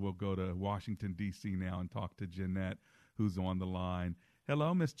 We'll go to Washington, D.C. now and talk to Jeanette, who's on the line.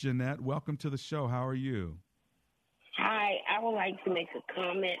 Hello, Miss Jeanette. Welcome to the show. How are you? Hi. I would like to make a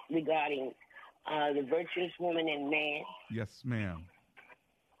comment regarding the virtuous woman and man. Yes, ma'am.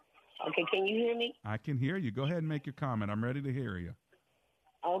 Okay, can you hear me? I can hear you. Go ahead and make your comment. I'm ready to hear you.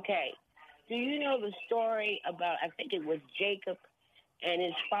 Okay. Do you know the story about, I think it was Jacob and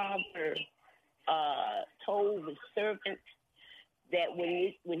his father told the servant that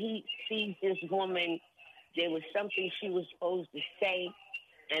when he sees this woman, there was something she was supposed to say,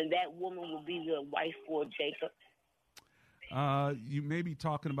 and that woman will be the wife for Jacob? You may be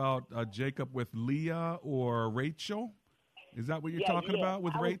talking about Jacob with Leah or Rachel. Is that what you're talking about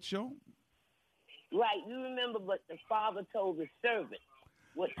with Rachel? Right. You remember, but the father told the servant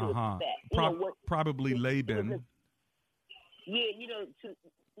what to expect. Probably Laban.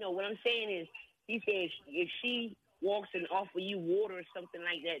 What I'm saying is, he says if she walks and offer you water or something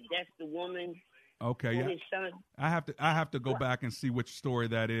like that, that's the woman. Okay, yeah. His son. I have to go back and see which story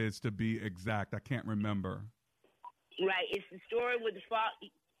that is to be exact. I can't remember. Right, it's the story with the father.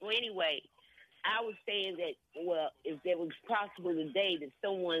 Well, anyway, I was saying that, if there was possible today that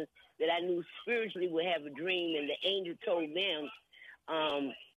someone that I knew spiritually would have a dream, and the angel told them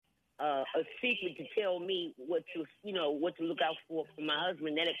a secret to tell me what to look out for my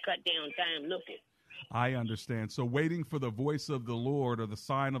husband, that it cut down time looking. I understand. So waiting for the voice of the Lord or the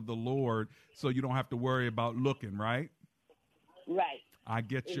sign of the Lord, so you don't have to worry about looking, right? Right. I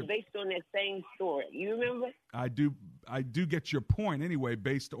get you. It's based on that same story. You remember? I do get your point anyway,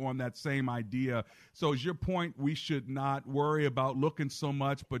 based on that same idea. So is your point we should not worry about looking so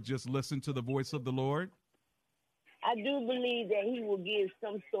much, but just listen to the voice of the Lord? I do believe that he will give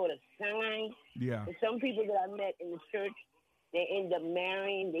some sort of sign. Yeah. For some people that I met in the church, they end up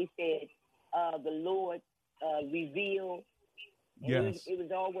marrying. They said the Lord revealed. Yes. It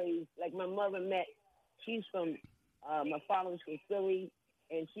was always, like my mother met, she's from, my father was from Philly,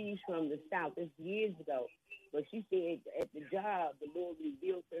 and she's from the South. This is years ago. But she said at the job, the Lord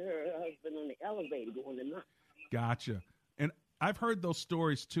revealed to her husband on the elevator going to lunch. Gotcha. And I've heard those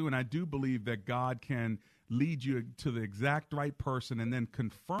stories too, and I do believe that God can lead you to the exact right person and then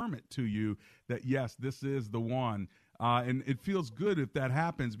confirm it to you that, yes, this is the one. And it feels good if that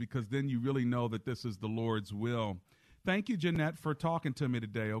happens, because then you really know that this is the Lord's will. Thank you, Jeanette, for talking to me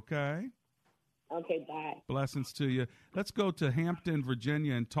today, okay? Okay, bye. Blessings to you. Let's go to Hampton,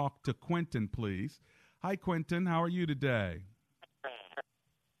 Virginia, and talk to Quentin, please. Hi, Quentin. How are you today?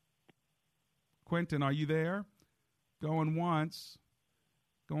 Quentin, are you there? Going once,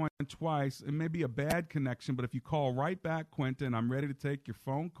 going twice. It may be a bad connection, but if you call right back, Quentin, I'm ready to take your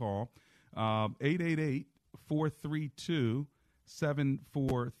phone call.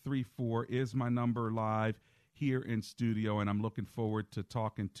 888-432-7434 is my number live here in studio, and I'm looking forward to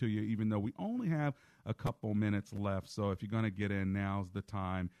talking to you, even though we only have a couple minutes left. So if you're going to get in, now's the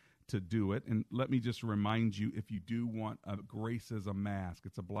time to do it. And let me just remind you, if you do want a Gracism mask,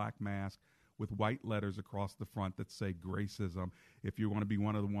 it's a black mask with white letters across the front that say Gracism. If you want to be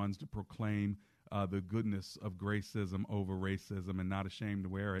one of the ones to proclaim the goodness of Gracism over racism and not ashamed to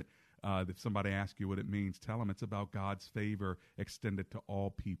wear it, if somebody asks you what it means, tell them it's about God's favor extended to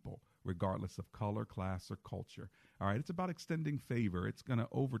all people, regardless of color, class, or culture. All right, it's about extending favor. It's going to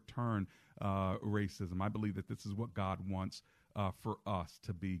overturn racism. I believe that this is what God wants for us,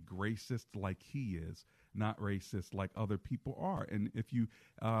 to be gracist like he is, not racist like other people are. And if you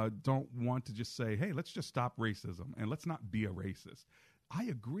don't want to just say, hey, let's just stop racism and let's not be a racist, I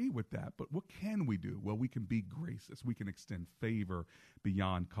agree with that, but what can we do? Well, we can be gracious. We can extend favor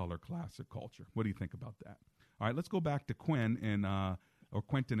beyond color, class, or culture. What do you think about that? All right, let's go back to Quentin in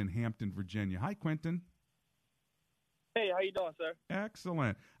Hampton, Virginia. Hi, Quentin. Hey, how you doing, sir?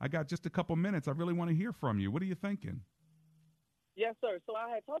 Excellent. I got just a couple minutes. I really want to hear from you. What are you thinking? Yes, sir. So I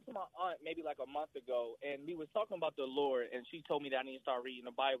had talked to my aunt maybe like a month ago, and we was talking about the Lord, and she told me that I need to start reading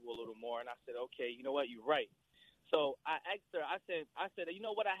the Bible a little more, and I said, okay, you know what, you're right. So I asked her, I said, you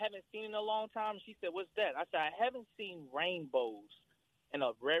know what I haven't seen in a long time? She said, what's that? I said, I haven't seen rainbows in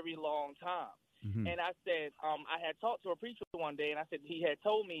a very long time. Mm-hmm. And I said, I had talked to a preacher one day, and I said he had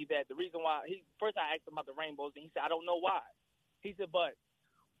told me that the reason why first I asked him about the rainbows, and he said, I don't know why. He said, but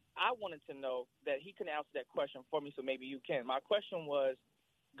I wanted to know that he can answer that question for me, so maybe you can. My question was,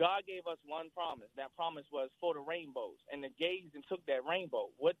 God gave us one promise. That promise was for the rainbows, and the gazed and took that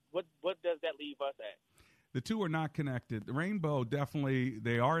rainbow. What does that leave us at? The two are not connected. The rainbow, definitely,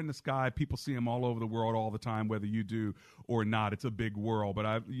 they are in the sky. People see them all over the world all the time, whether you do or not. It's a big world,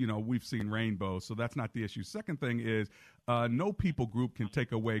 but we've seen rainbows, so that's not the issue. Second thing is, no people group can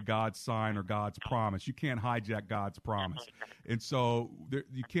take away God's sign or God's promise. You can't hijack God's promise. And so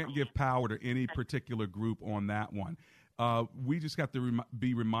you can't give power to any particular group on that one. We just got to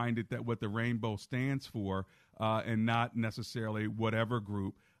be reminded that what the rainbow stands for, and not necessarily whatever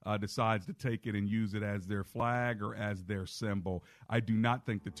group decides to take it and use it as their flag or as their symbol. I do not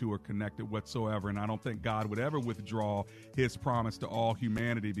think the two are connected whatsoever, and I don't think God would ever withdraw his promise to all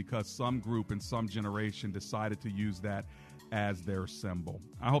humanity because some group in some generation decided to use that as their symbol.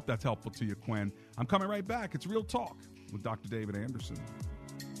 I hope that's helpful to you, Quinn. I'm coming right back. It's Real Talk with Dr. David Anderson.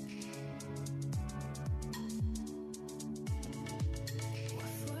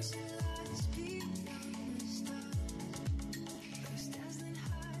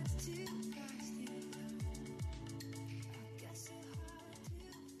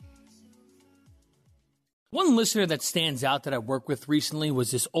 One listener that stands out that I worked with recently was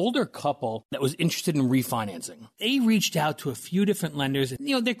this older couple that was interested in refinancing. They reached out to a few different lenders,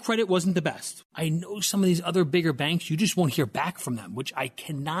 and their credit wasn't the best. I know some of these other bigger banks, you just won't hear back from them, which I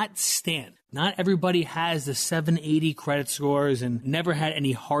cannot stand. Not everybody has the 780 credit scores and never had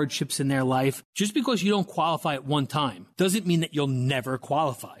any hardships in their life. Just because you don't qualify at one time doesn't mean that you'll never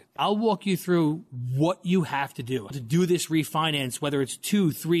qualify. I'll walk you through what you have to do this refinance, whether it's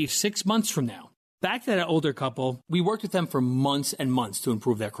 2, 3, 6 months from now. Back to that older couple, we worked with them for months and months to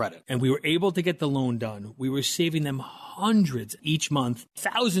improve their credit, and we were able to get the loan done. We were saving them hundreds each month,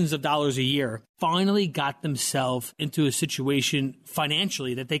 thousands of dollars a year, finally got themselves into a situation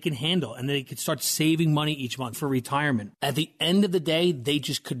financially that they can handle, and they could start saving money each month for retirement. At the end of the day, they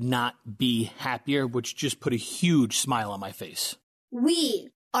just could not be happier, which just put a huge smile on my face. We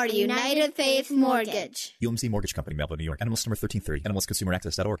are United Faith Mortgage. UMC Mortgage Company, Melville, New York. NMLS number 1330.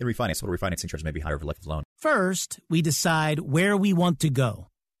 NMLSconsumeraccess.org. And refinance. Total refinancing charges may be higher over life of loan. First, we decide where we want to go.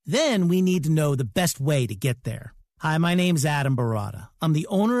 Then we need to know the best way to get there. Hi, my name's Adam Barada. I'm the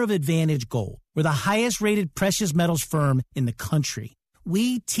owner of Advantage Gold. We're the highest rated precious metals firm in the country.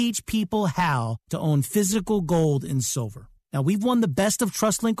 We teach people how to own physical gold and silver. Now, we've won the Best of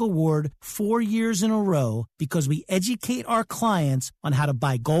TrustLink Award 4 years in a row because we educate our clients on how to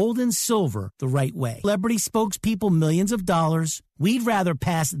buy gold and silver the right way. Celebrity spokespeople, millions of dollars. We'd rather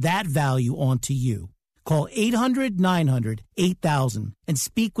pass that value on to you. Call 800-900-8000 and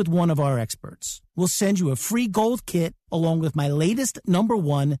speak with one of our experts. We'll send you a free gold kit along with my latest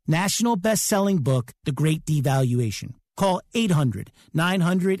 #1 national best-selling book, The Great Devaluation. Call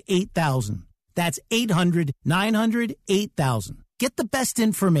 800-900-8000. That's 800-900-8000. Get the best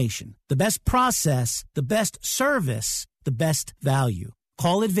information, the best process, the best service, the best value.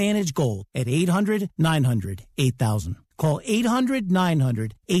 Call Advantage Gold at 800-900-8000. Call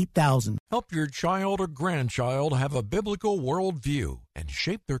 800-900-8000. Help your child or grandchild have a biblical worldview and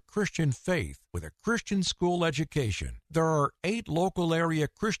shape their Christian faith with a Christian school education. There are 8 local area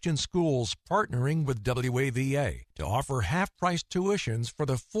Christian schools partnering with WAVA to offer half-price tuitions for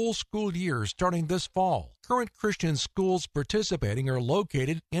the full school year starting this fall. Current Christian schools participating are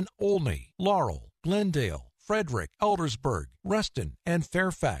located in Olney, Laurel, Glendale, Frederick, Eldersburg, Reston, and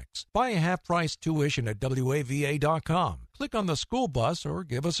Fairfax. Buy a half-price tuition at WAVA.com. Click on the school bus or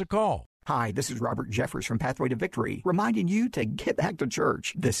give us a call. Hi, this is Robert Jeffers from Pathway to Victory, reminding you to get back to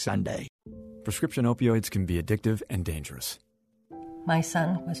church this Sunday. Prescription opioids can be addictive and dangerous. My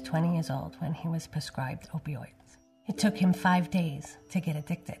son was 20 years old when he was prescribed opioids. It took him 5 days to get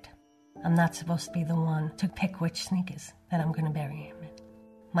addicted. I'm not supposed to be the one to pick which sneakers that I'm going to bury him in.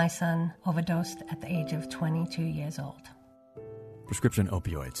 My son overdosed at the age of 22 years old. Prescription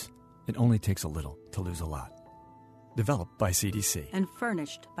opioids. It only takes a little to lose a lot. Developed by CDC. And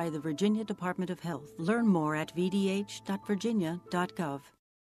furnished by the Virginia Department of Health. Learn more at vdh.virginia.gov.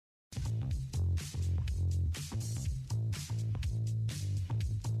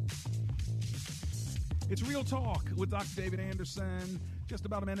 It's Real Talk with Dr. David Anderson. Just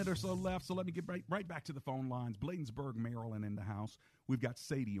about a minute or so left, so let me get right back to the phone lines. Bladensburg, Maryland in the house. We've got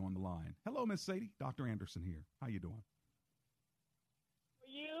Sadie on the line. Hello, Miss Sadie. Dr. Anderson here. How you doing?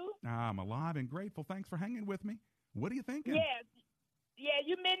 You? I'm alive and grateful. Thanks for hanging with me. What are you thinking? Yeah,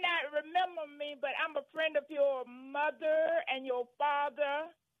 you may not remember me, but I'm a friend of your mother and your father.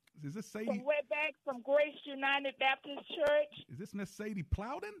 Is this Sadie? From way back from Grace United Baptist Church. Is this Miss Sadie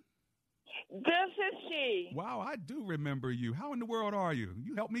Plowden? This is she. Wow, I do remember you. How in the world are you?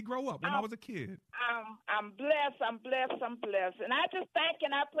 You helped me grow up when I was a kid. I'm blessed. I'm blessed. And I just thank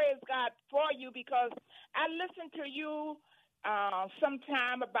and I praise God for you because I listen to you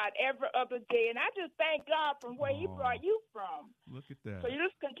sometime about every other day, and I just thank God from where He brought you from. Look at that. So you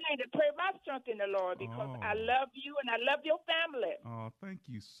just continue to pray my strength in the Lord because I love you and I love your family. Oh,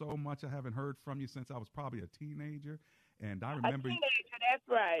 thank you so much. I haven't heard from you since I was probably a teenager. And I remember, that's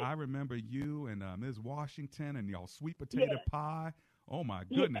right. I remember you and Ms. Washington and y'all sweet potato pie. Oh my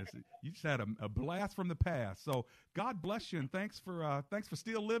goodness, you just had a blast from the past. So God bless you, and thanks for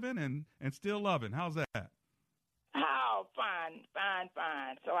still living and still loving. How's that? Oh, fine.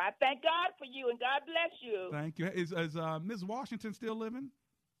 So I thank God for you, and God bless you. Thank you. Is Ms. Washington still living?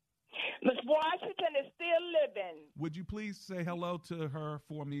 Ms. Washington is still living. Would you please say hello to her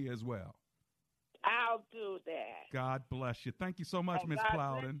for me as well? I'll do that. God bless you. Thank you so much, Ms.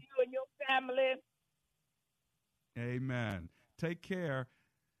 Plowden. God bless you and your family. Amen. Take care.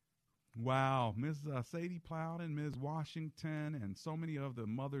 Wow. Ms. Sadie Plowden, Ms. Washington, and so many of the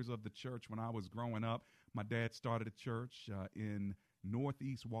mothers of the church when I was growing up. My dad started a church in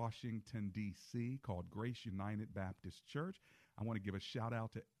Northeast Washington, D.C. called Grace United Baptist Church. I want to give a shout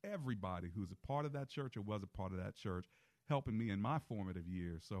out to everybody who's a part of that church or was a part of that church, helping me in my formative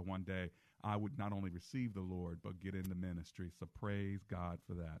years. So one day I would not only receive the Lord, but get into ministry. So praise God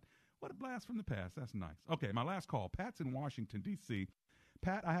for that. What a blast from the past. That's nice. Okay, my last call. Pat's in Washington, D.C.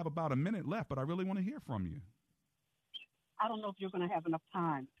 Pat, I have about a minute left, but I really want to hear from you. I don't know if you're going to have enough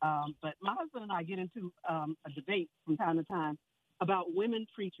time, but my husband and I get into a debate from time to time about women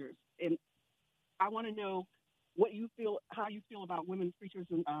preachers. And I want to know how you feel about women preachers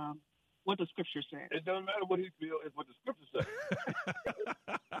and what the scripture says. It doesn't matter what he feels, it's what the scripture says.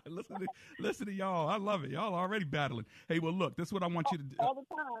 Listen to y'all. I love it. Y'all already battling. Hey, well, look, this is what I want you to do. All the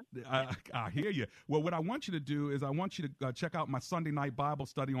time. I hear you. Well, what I want you to do is I want you to check out my Sunday night Bible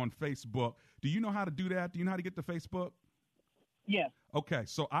study on Facebook. Do you know how to do that? Do you know how to get to Facebook? Yes. Okay,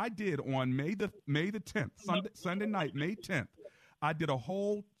 so I did on May the 10th, Sunday night, May 10th, I did a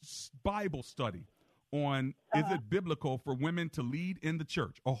whole Bible study on is it biblical for women to lead in the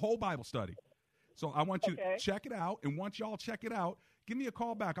church? A whole Bible study. So I want you to check it out, and once y'all check it out, give me a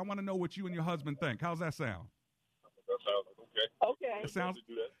call back. I want to know what you and your husband think. How's that sound? That sounds okay. Okay. It sounds.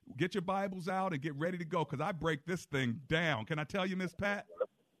 Get your Bibles out and get ready to go because I break this thing down. Can I tell you, Miss Pat?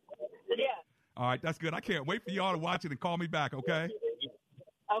 Yeah. All right, that's good. I can't wait for y'all to watch it and call me back, okay?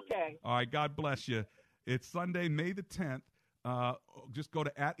 Okay. All right, God bless you. It's Sunday, May the 10th. Just go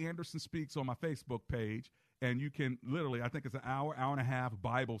to @AndersonSpeaks on my Facebook page, and you can literally, I think it's an hour and a half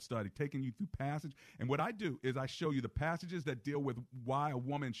Bible study, taking you through passage. And what I do is I show you the passages that deal with why a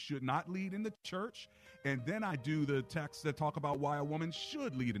woman should not lead in the church, and then I do the texts that talk about why a woman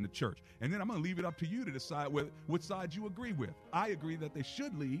should lead in the church. And then I'm going to leave it up to you to decide what side you agree with. I agree that they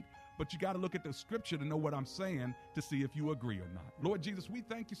should lead, but you got to look at the scripture to know what I'm saying to see if you agree or not. Lord Jesus, we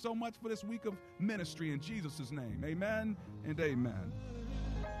thank you so much for this week of ministry in Jesus' name. Amen and amen.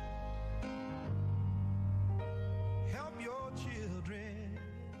 Help your children.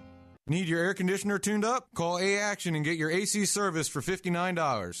 Need your air conditioner tuned up? Call A-Action and get your AC service for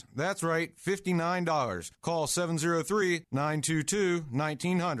 $59. That's right, $59. Call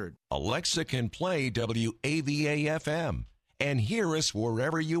 703-922-1900. Alexa can play WAVA-FM and hear us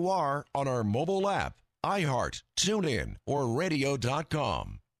wherever you are on our mobile app, iHeart, TuneIn, or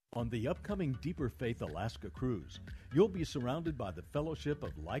radio.com. On the upcoming Deeper Faith Alaska cruise, you'll be surrounded by the fellowship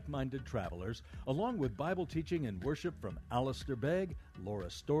of like-minded travelers, along with Bible teaching and worship from Alistair Begg, Laura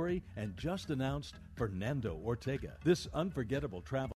Story, and just announced Fernando Ortega. This unforgettable travel